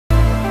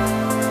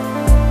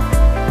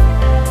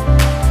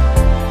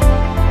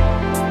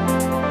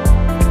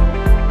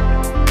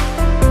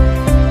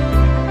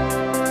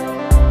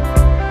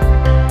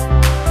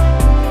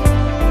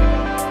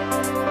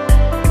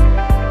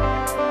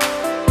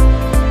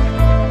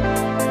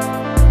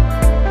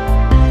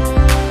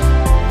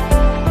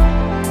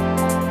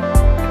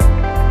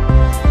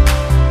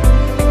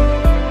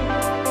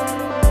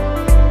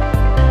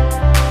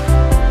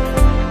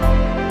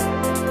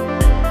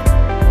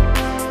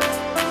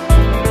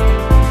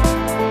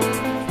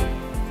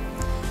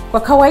Kwa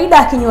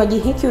kawaida kinywaji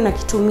hiki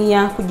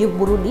unakitumia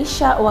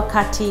kujiburudisha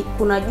wakati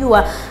kuna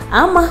jua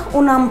ama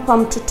unampa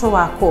mtoto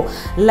wako.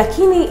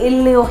 Lakini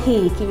leo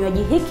hii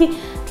kinywaji hiki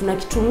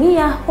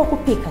tunakitumia kwa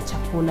kupika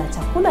chakula.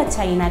 Chakula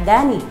cha aina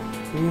gani?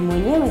 Mimi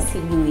mwenyewe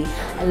sijui.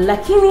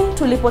 Lakini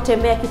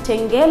tulipotembea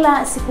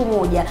Kitengela siku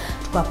moja,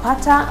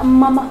 tukapata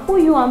mama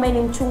huyu ambaye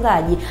ni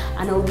mchungaji,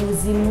 ana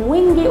ujuzi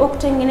mwingi wa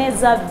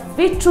kutengeneza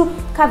vitu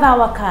kadha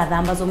wa kadha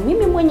ambazo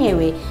mimi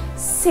mwenyewe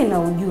sina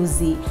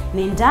ujuzi.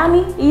 Ni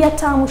ndani ya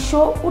Tamu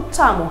Show,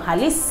 utamu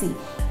halisi.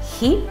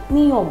 Hii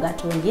ni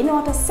yogurt, wengine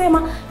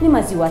watasema ni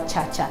maziwa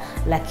chacha,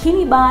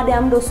 lakini baada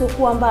ya muda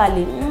usiokuwa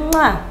mbali,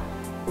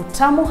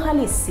 utamu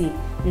halisi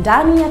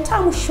ndani ya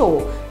Tamu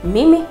Show.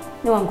 Mimi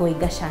ni Wangoi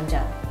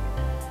Gashanja.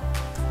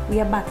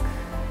 We are back.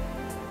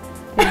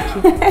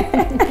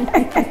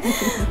 Thank you.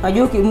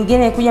 Wajua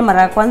mwingine kuja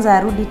mara ya kwanza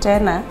arudi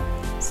tena.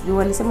 Sijui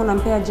walisema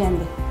unampea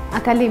jembe.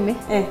 Akalime?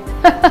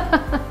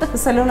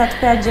 Sasa leo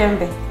natupea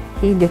jembe.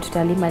 Hii ndio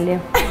tutalima leo.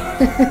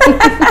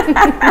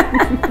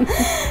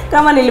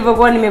 Kama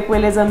nilivyokuwa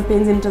nimekueleza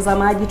mpenzi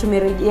mtazamaji,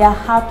 tumerejea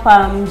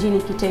hapa mjini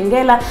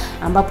Kitengela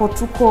ambapo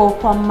tuko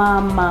kwa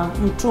mama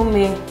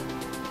mtume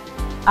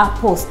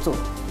aposto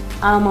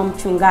ama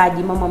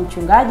mchungaji,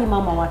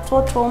 mama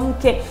watoto,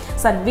 mke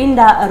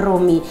Sadvinda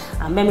Romi,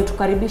 ambaye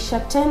ametukaribisha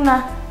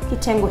tena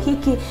kitengo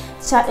hiki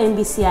cha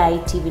MBCI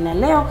TV, na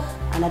leo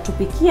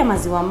anatupikia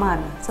maziwa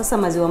mala. Sasa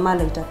maziwa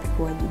mala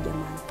itapikwaje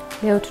jamani?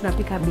 Leo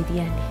tunapika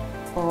biriani.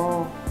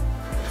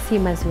 Si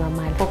maziwa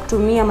mala. Kwa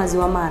kutumia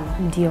maziwa mala?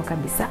 Ndio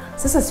kabisa.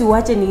 Sasa si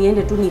uache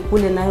niende tu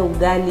nikule nayo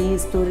ugali,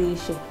 story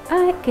ishe.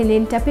 Kile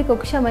nitapika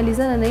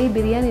ukishamalizana na hii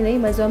biriani na hii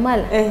maziwa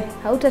mala.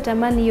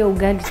 Hautatamani hiyo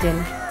ugali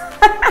tena.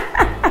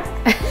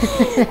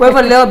 Kwa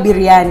hivyo leo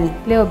biriani.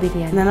 Leo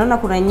biriani. Na naona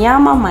kuna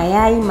nyama,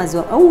 mayai,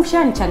 maziwa.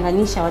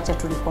 Ushanichanganyisha, wacha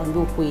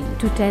tulikwambia ukweli.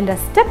 Tutaenda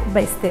step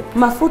by step.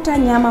 Mafuta,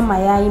 nyama,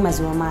 mayai,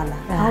 maziwa mala.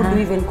 How do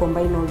you even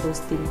combine all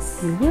those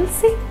things? You will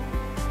see.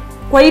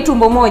 Kwa hii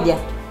tumbo moja?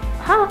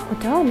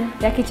 Utaona.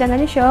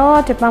 Yakichanganyishwa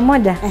yote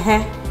pamoja.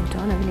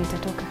 Utaona vile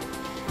itatoka.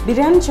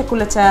 Biriani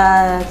chakula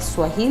cha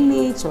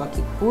Kiswahili, cha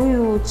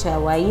Kikuyu, cha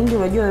Wahindi.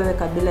 Unajua wewe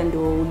kabila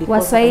ndio ulikosa.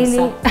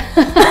 Waswahili.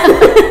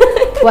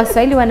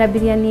 Waswahili wana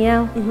biriani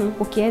yao.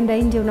 Ukienda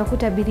India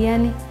unakuta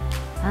biriani.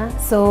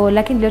 So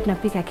lakini leo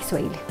tunapika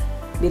Kiswahili.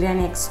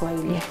 Biriani ya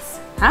Kiswahili. Yes.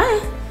 Haya,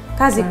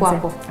 kazi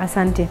kwako.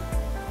 Asante.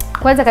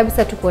 Kwanza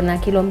kabisa tuko na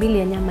kilo 2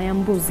 ya nyama ya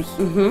mbuzi.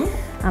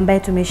 Ambaye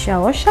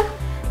tumeshaosha,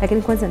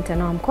 lakini kwanza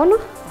nitanawa mkono.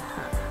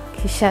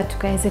 Kisha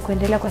tukaweze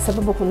kuendelea kwa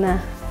sababu kuna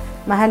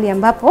mahali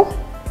ambapo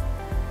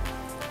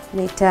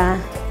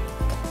nitatumia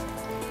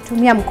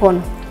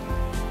mkono.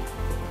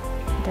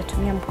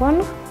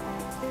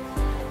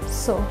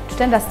 So,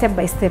 tutaenda step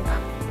by step.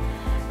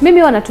 Mimi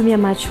huwa natumia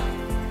macho.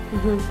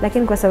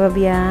 Lakini kwa sababu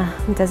ya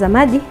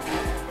mtazamaji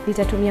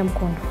nitatumia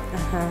mkono.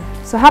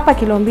 So hapa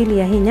kilo 2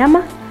 ya hii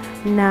nyama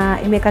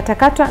na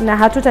imekatakatwa, na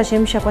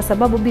hatutachemsha kwa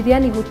sababu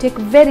biriani will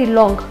take very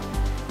long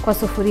kwa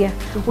sufuria.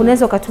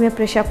 Unaweza ukatumia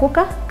pressure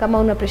cooker, kama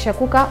una pressure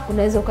cooker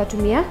unaweza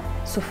ukatumia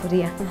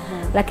sufuria.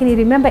 Lakini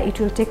remember it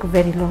will take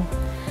very long.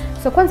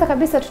 So kwanza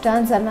kabisa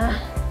tutaanza na,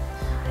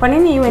 kwa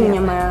nini iwe ni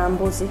nyama ya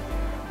mbuzi?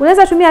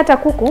 Unaweza tumia hata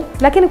kuku,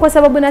 lakini kwa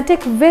sababu ina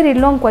take very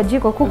long kwa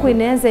jiko, kuku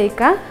inaweza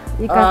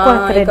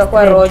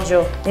ikakuwa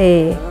rojo.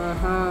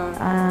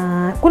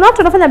 Kuna watu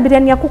wanafanya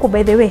biriani ya kuku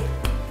by the way.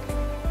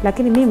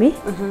 Lakini mimi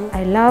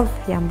I love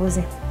ya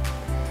mbuzi.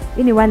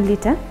 Hii ni 1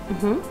 liter.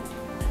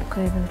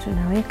 Kwa hivyo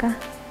tunaweka.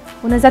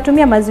 Unaweza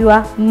tumia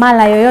maziwa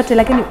mala yoyote,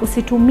 lakini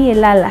usitumie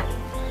lala.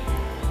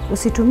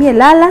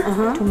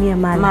 Tumia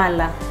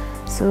mala.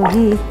 So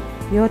hii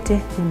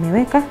yote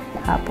nimeweka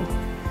hapo.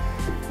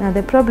 Na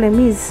the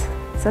problem is,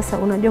 sasa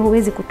unajua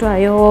huwezi kutoa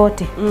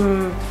yote.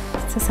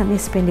 Sasa mimi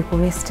sipendi ku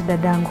waste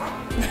dadangu.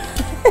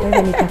 Kwa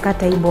hivyo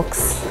nitakata hii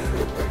box.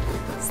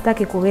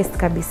 Sitaki ku waste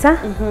kabisa.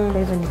 Kwa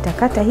hivyo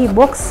nitakata hii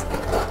box.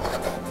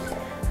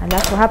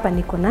 Alafu hapa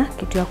niko na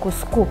kitu ya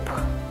kuscoop.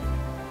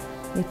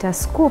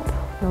 Nitascoop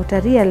na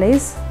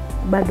utarealize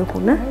bado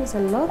kuna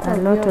a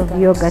lot of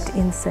yogurt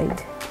inside.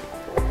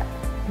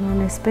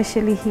 Naona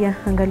especially here,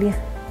 angalia.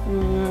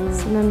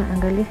 Sinaona,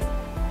 angalia.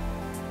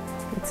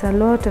 It's a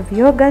lot of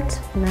yogurt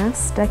na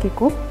sitaki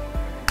ku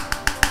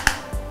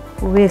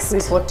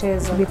waste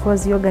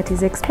because yogurt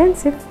is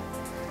expensive.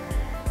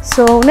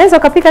 So unaweza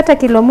kupika hata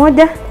kilo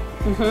 1.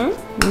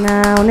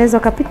 Na unaweza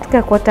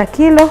kupika kwa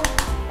kilo,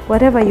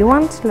 whatever you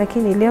want,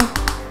 lakini leo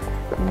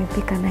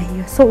nimepika na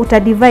hiyo. So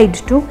utadivide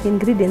tu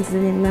ingredients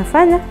zenye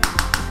ninafanya.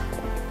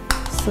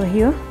 So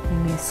hiyo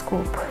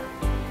nimescoop.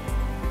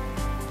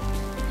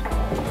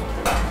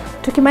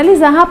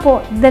 Tukimaliza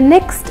hapo, the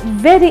next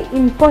very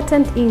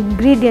important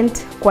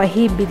ingredient kwa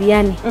hii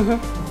biriani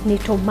ni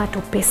tomato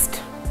paste.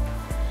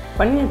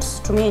 Kwa nini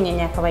tusitumie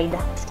nyanya kawaida?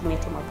 Tutumie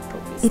tomato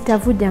paste.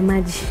 Itavuja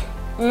maji.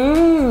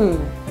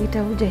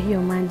 Itavuja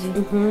hiyo maji.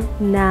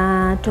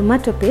 Na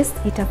tomato paste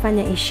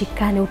itafanya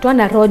ishikane.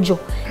 Utaona rojo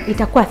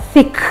itakuwa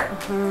thick.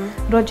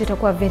 Rojo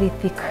itakuwa very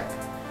thick.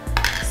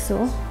 So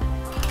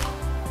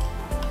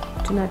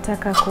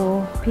tunataka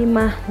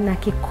kupima na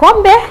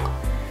kikombe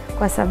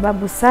kwa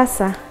sababu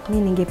sasa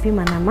mimi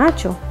ningepima na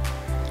macho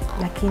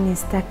lakini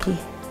sitaki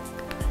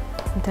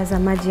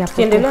mtazamaji hapo.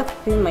 Tuendelea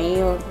kupima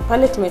hiyo.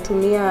 Pale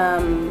tumetumia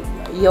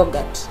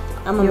yogurt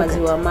ama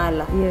maziwa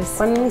mala. Yes.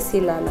 Kwa nini si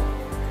lala?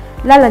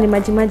 Lala ni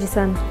maji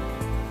sana.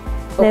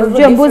 Na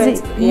unajua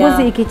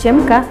mbuzi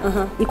ikichemka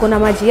iko na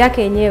maji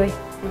yake yenyewe.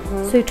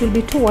 So it will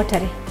be too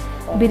watery.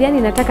 Biriani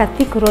inataka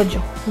thick rojo.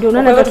 Ndio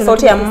unaona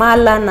tofauti ya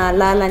mala na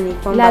lala ni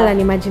kwamba lala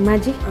ni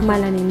maji,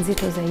 mala ni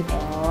mzito zaidi.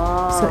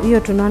 So hiyo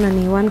tunaona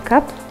ni 1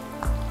 cup.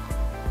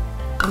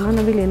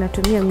 Unaona vile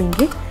inatumia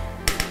mingi.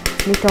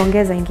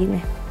 Nitaongeza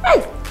ingine.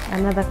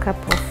 Another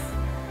cup of.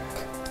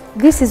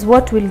 This is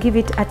what will give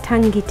it a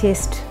tangy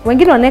taste.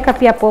 Wengine wanaweka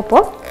pia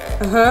popo.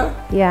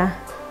 Yeah.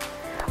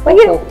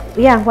 Wengine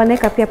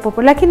wanaweka pia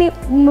popo, lakini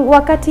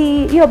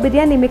wakati hiyo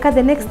biriani imekaa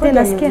the next day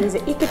nasikia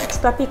hiki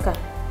tutapika.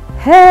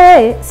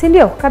 Hey, si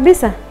ndio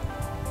kabisa.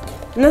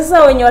 Na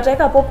sasa wenye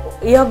wataweka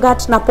popo,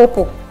 yogurt na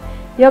popo.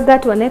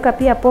 Yogurt wanaweka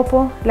pia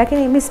popo,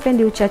 lakini mimi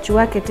sipendi uchachu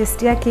wake,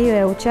 taste yake hiyo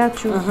ya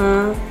uchachu.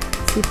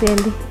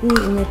 Sipendi.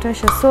 Hii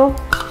imetosha, so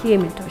hii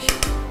imetosha.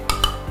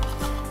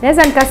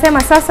 Naweza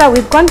nikasema sasa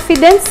with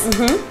confidence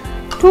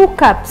 2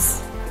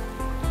 cups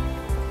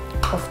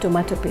of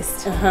tomato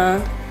paste.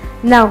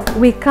 Now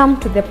we come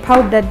to the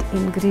powdered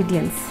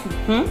ingredients.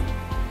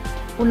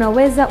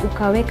 Unaweza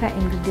ukaweka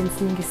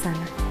ingredients nyingi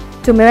sana.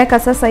 Tumeweka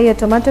sasa hiyo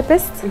tomato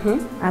paste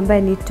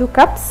ambayo ni 2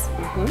 cups.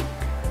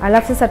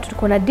 Alafu sasa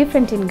tuko na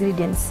different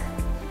ingredients.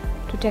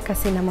 Tutaweka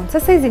cinnamon.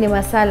 Sasa hizi ni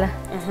masala.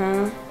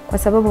 Kwa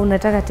sababu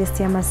unataka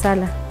taste ya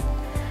masala.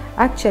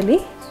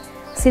 Actually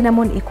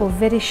cinnamon iko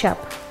very sharp.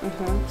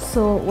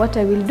 So what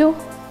I will do,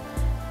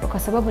 kwa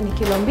sababu ni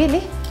kilo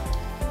 2,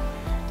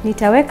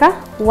 nitaweka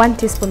 1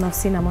 teaspoon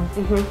of cinnamon.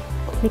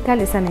 Ni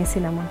kali sana hii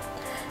cinnamon.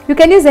 You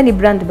can use any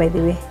brand by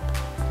the way.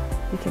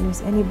 You can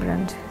use any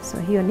brand. So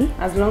hiyo ni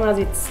as long as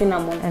it's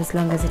cinnamon. As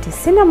long as it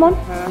is cinnamon,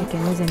 you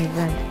can use any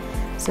brand.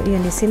 So hiyo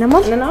ni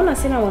cinnamon. Na naona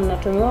cinnamon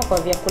inatumiwa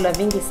kwa vyakula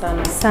vingi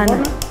sana.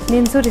 Ni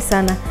nzuri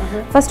sana.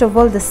 First of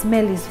all, the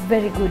smell is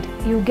very good.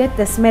 You get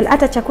the smell.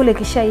 Hata chakula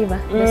kishaiva,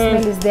 the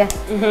smell is there.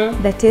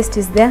 The taste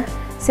is there.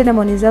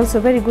 Cinnamon is also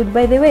very good.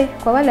 By the way,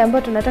 kwa wale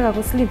ambao tunataka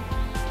kuslim,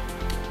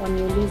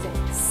 waniulize.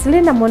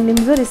 Cinnamon ni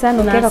mzuri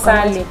sana ukiweka kwa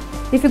maji.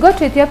 If you go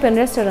to Ethiopian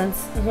restaurants,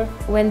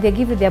 when they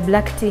give you their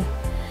black tea,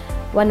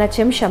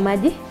 wanachemsha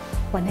maji,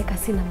 wanaweka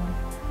cinnamon.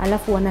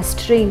 Alafu wana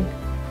strain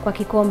kwa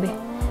kikombe.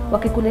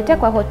 Wakikuletea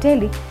kwa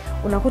hoteli,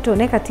 unakuta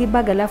unaweka tea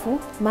bag alafu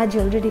maji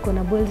already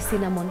kuna boiled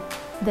cinnamon.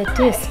 The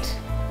taste.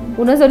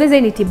 Unaweza uliza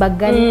ni tea bag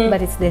gani,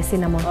 but it's the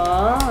cinnamon.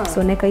 So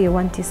unaweka hiyo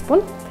 1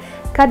 teaspoon.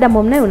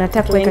 Cardamom nayo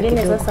unataka kuweka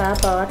kidogo. Sasa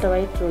hapa hata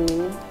waitu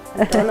nini?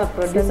 Utaona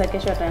producer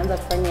kesho ataanza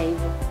kufanya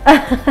hivyo.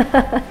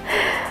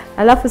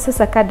 Alafu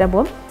sasa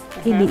cardamom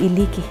ili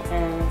iliki.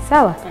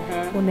 Sawa?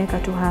 Unaweka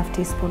tu 1/2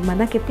 teaspoon.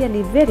 Manake pia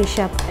ni very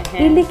sharp.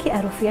 Iliki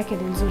harufu yake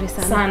ni nzuri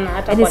sana.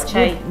 Hata kwa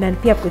chai. Na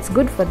pia it's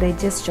good for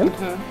digestion.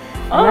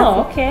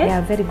 Okay.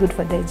 Yeah, very good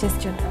for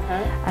digestion.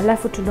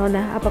 Alafu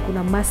tunaona hapa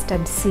kuna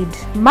mustard seed.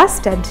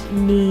 Mustard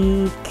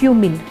ni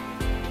cumin.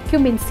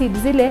 Cumin seed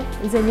zile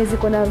zenye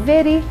ziko na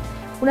very,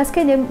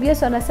 unasikia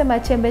Yesu anasema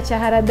chembe cha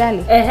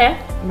haradali.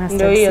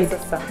 Ndio hiyo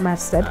sasa.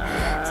 Mustard.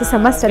 Sasa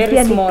mustard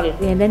pia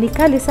ni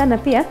kali sana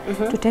pia.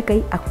 Tutaweka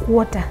hii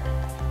 1/4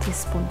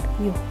 teaspoon.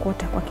 Hiyo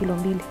 1/4 kwa kilo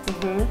 2.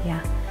 Yeah.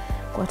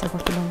 1/4 kwa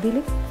kilo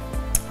 2.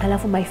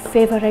 Alafu my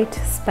favorite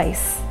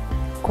spice,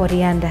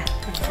 coriander.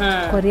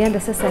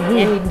 Coriander sasa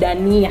hii ni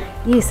dania.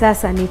 Hii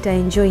sasa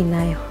nitaenjoy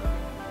nayo.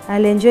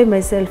 I'll enjoy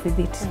myself with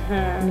it.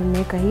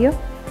 Nimeweka hiyo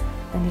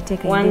na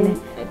niteka ingine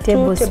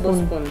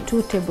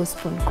 2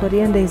 tablespoon.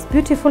 Coriander is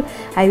beautiful.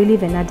 I will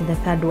even add the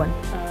third one.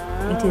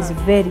 It is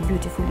very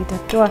beautiful.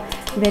 Itatoa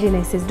very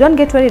nice. Don't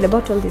get worried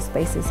about all these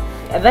spices.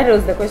 That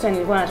was the question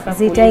nilikuwa nataka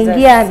kuuliza.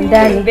 Zitaingia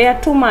ndani. They are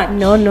too much.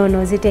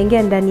 No,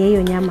 zitaingia ndani ya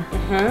hiyo nyama.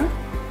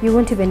 You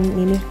won't even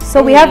nini.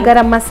 So we have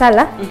garam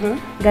masala.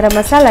 Garam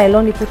masala I'll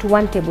only put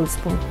 1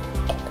 tablespoon.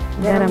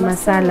 Garam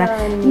masala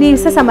ni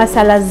sasa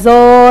masala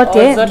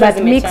zote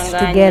but mixed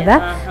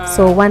together.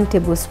 So 1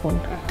 tablespoon.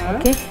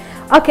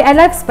 Okay, I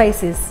like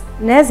spices.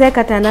 Naweza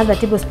weka another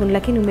tablespoon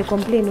lakini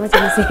umecomplain wacha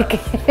nisiweke.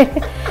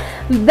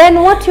 Then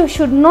what you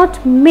should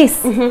not miss,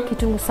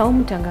 kitunguu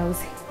saumu,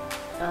 tangawizi.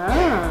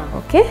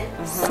 Okay?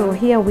 So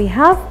here we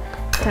have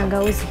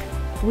tangawizi,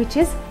 which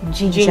is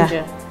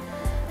ginger.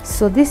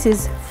 So this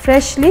is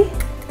freshly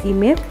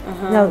ime.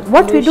 Now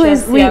what we do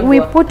is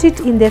we put it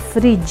in the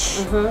fridge.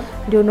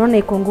 Ndio unaona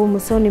iko ngumu.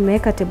 So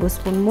nimeweka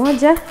tablespoon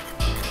 1.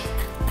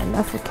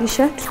 Alafu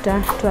kisha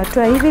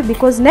tutatoa hivi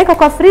because naweka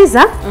kwa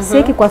freezer,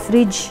 siweki kwa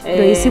fridge.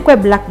 Ndio isikwe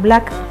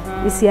black,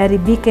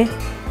 isiharibike.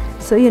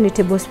 So hiyo ni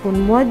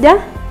tablespoon 1.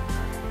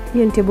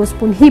 Hiyo ni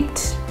tablespoon heaped.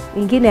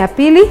 Ingine ya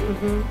pili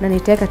na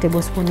nitaweka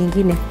tablespoon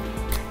nyingine.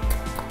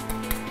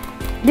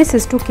 This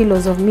is 2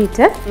 kilos of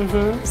meat.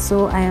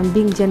 So I am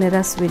being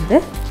generous with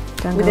the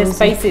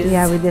spices.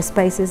 Yeah, with the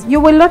spices.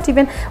 You will not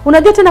even,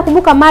 unajua tena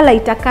kumbuka mala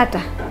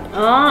itakata.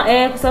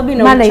 Kwa sababu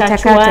ina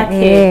uchachu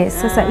wake.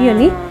 Sasa hiyo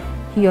ni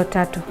hiyo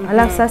 3.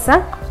 Alafu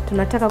sasa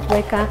tunataka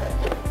kuweka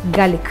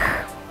garlic.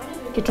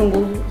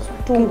 Kitunguu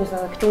Kitunguu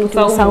sasa,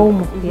 kitunguu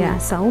saumu. Yeah,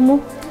 saumu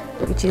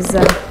which is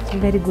a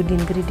very good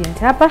ingredient.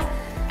 Hapa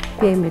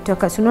pia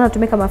imetoka. Tunaona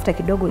tumeka mafuta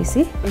kidogo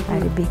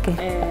isiharibike.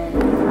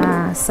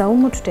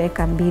 Saumu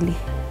tutaweka 2.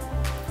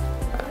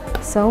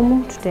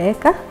 Saumu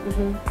tutaweka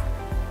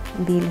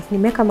 2.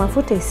 Nimeka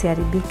mafuta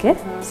isiharibike.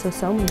 So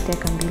saumu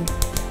nitaweka 2.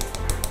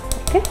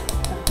 Okay?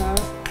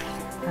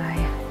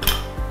 Haya.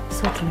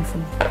 So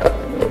tumefunika.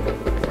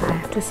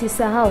 Haya,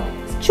 tusisahau.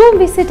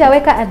 Chumvi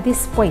sitaweka at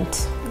this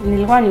point.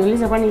 Nilikuwa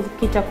niulize kwani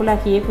chakula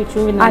kiwekwi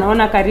chumvi na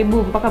naona karibu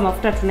mpaka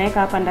mafuta tunaweka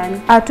hapa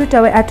ndani.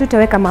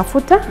 Hatutaweka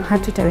mafuta,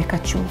 hatutaweka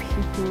chumvi.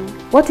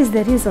 What is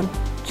the reason?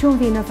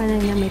 Chumvi inafanya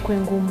nyama ikuwe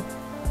ngumu.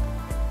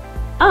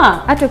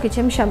 Hata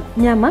ukichemsha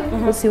nyama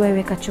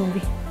usiweka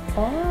chumvi.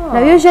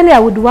 Now usually I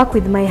would work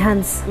with my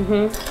hands.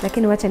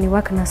 Lakini wacha ni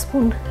work na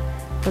spoon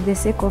for the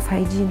sake of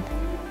hygiene.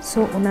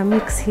 So una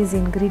mix his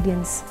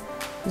ingredients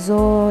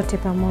zote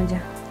pamoja.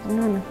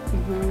 Unaona?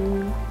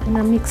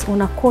 Una mix,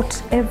 una coat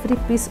every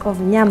piece of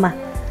nyama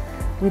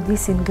with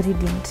this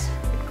ingredient.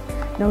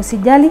 Na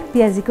usijali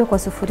pia zikiwa kwa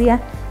sufuria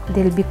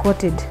they'll be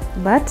coated,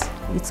 but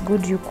it's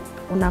good you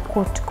una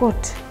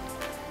coat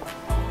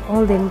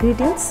all the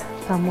ingredients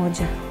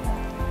pamoja.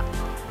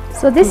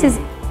 So this is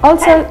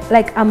also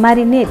like a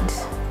marinade.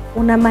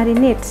 Una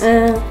marinate.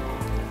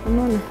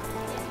 Unaona?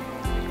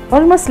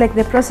 Almost like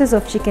the process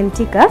of chicken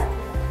tikka.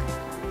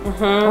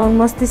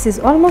 This is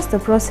almost the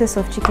process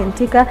of chicken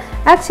tikka.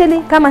 Actually,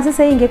 kama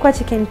sasa hii ingekuwa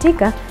chicken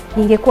tikka,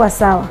 ingekuwa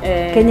sawa.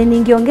 Kenye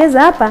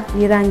ningeongeza hapa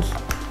ni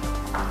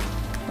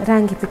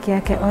rangi peke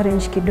yake,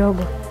 orange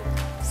kidogo.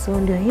 So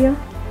ndio hiyo,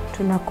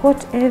 tuna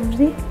coat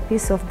every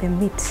piece of the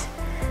meat.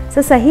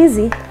 Sasa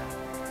hizi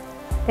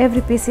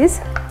every piece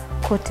is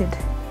coated.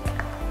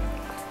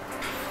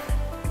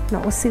 Na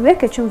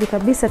usiweke chumvi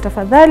kabisa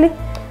tafadhali.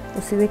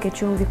 Usiweke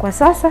chumvi kwa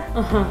sasa.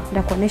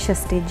 Ndakuonesha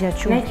stage ya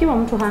chumvi. Na ikiwa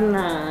mtu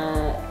hana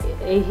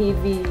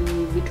hivi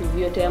vitu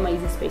vyote ama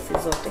hizi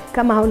spices zote.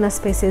 Kama hauna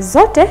spices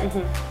zote,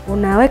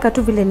 unaweka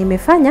tu vile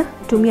nimefanya,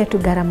 tumia tu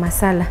garam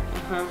masala.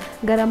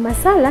 Garam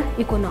masala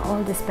iko na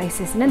all the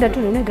spices. Nenda tu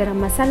ununue garam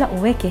masala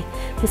uweke,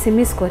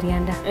 usimiss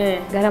coriander.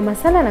 Garam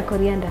masala na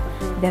coriander,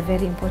 they are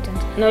very important.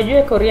 Na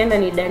ujue coriander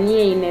ni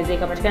dania, inaweza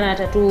ikapatikana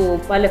hata tu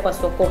pale kwa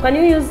soko. Can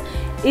you use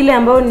ile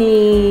ambayo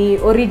ni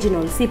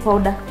original, si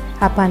powder?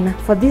 Hapana,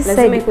 for this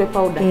lazima side ikuwe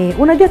powder.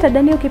 Unajua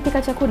dania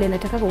ukipika chakula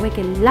inataka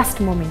uweke last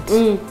moment.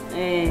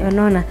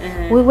 Unaona?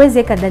 Huwezi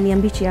weka dania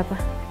mbichi hapa.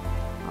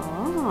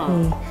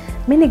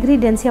 Many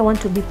ingredients here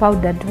want to be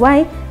powdered.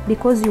 Why?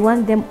 Because you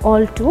want them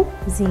all to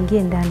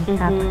zingie ndani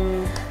hapa.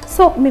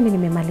 So mimi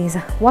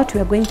nimemaliza. What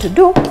we are going to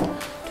do,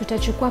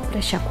 tutachukua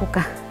pressure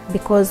cooker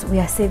because we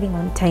are saving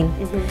on time.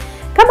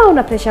 Kama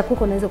una pressure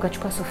cooker unaweza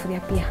ukachukua sufuria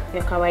pia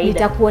ya kawaida.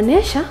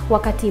 Nitakuonesha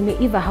wakati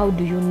imeiva, how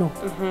do you know.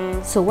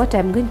 So what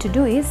I'm going to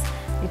do is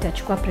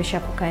nitachukua pressure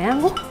cooker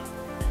yangu.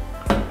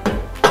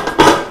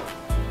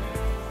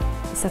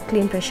 It's a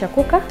clean pressure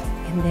cooker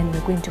and then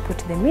we're going to put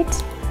the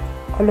meat,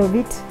 all of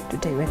it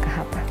tutaiweka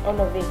hapa.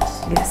 All of it.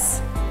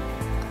 Yes.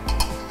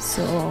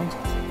 So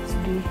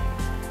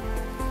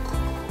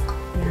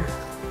yeah.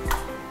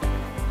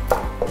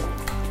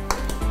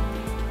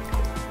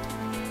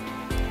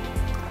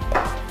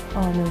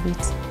 All of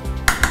it.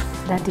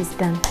 That is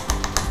done.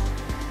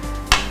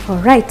 All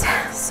right,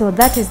 so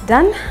that is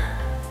done.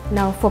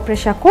 Now for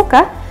pressure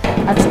cooker,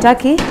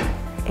 hatutaki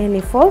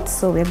any fault,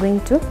 so we're going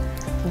to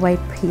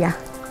wipe here.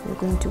 We're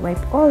going to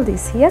wipe all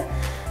this here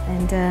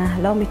and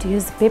allow me to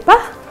use the paper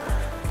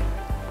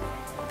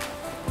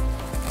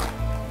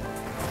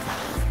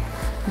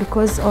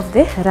because of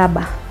the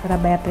rubber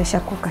ya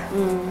pressure cooker.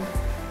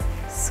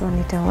 So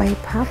nita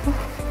wipe hapo.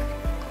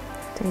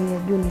 Tayari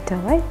juu nita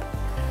wipe.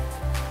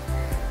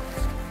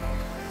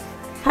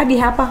 Hadi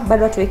hapa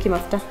bado hatuweki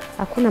mafuta.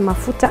 Hakuna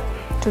mafuta.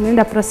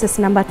 Tunaenda process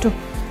number 2.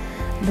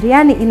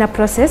 Biriani ina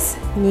process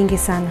nyingi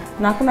sana.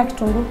 Na hakuna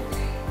kitunguu.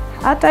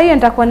 Hata hiyo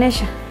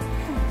nitakuonesha.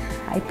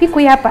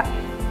 Haipikwi hapa.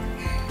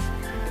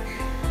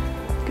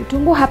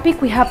 Kitunguu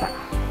hapikwi hapa.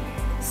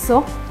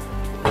 So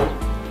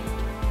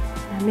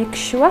I make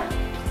sure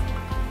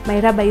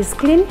my rubber is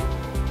clean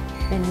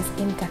and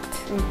is intact.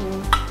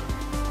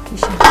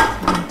 Kisha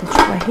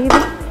nitachukua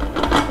hivi.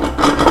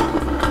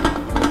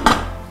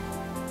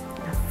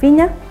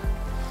 Nafinya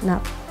na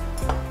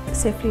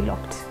safely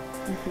locked.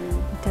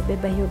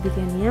 Nitabeba hiyo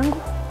biriani yangu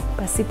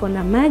pasipo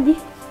na maji.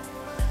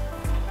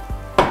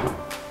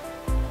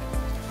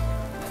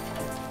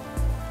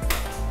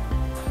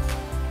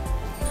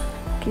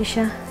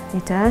 Kisha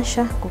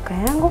nitaasha kuka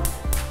yangu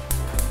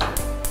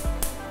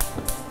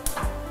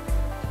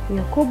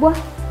hiyo kubwa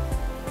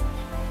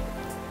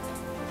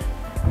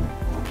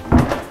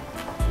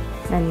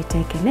na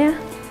nitaekelea.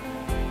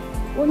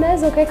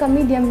 Unaweza ukaweka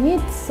medium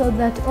heat so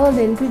that all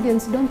the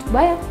ingredients don't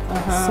burn.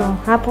 So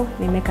hapo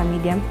nimeweka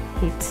medium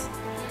heat.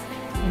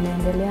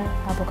 Inaendelea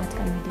hapo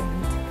katika medium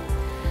heat.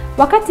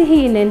 Wakati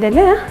hii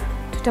inaendelea,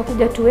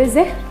 tutakuja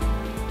tuweze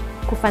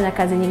kufanya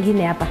kazi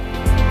nyingine hapa.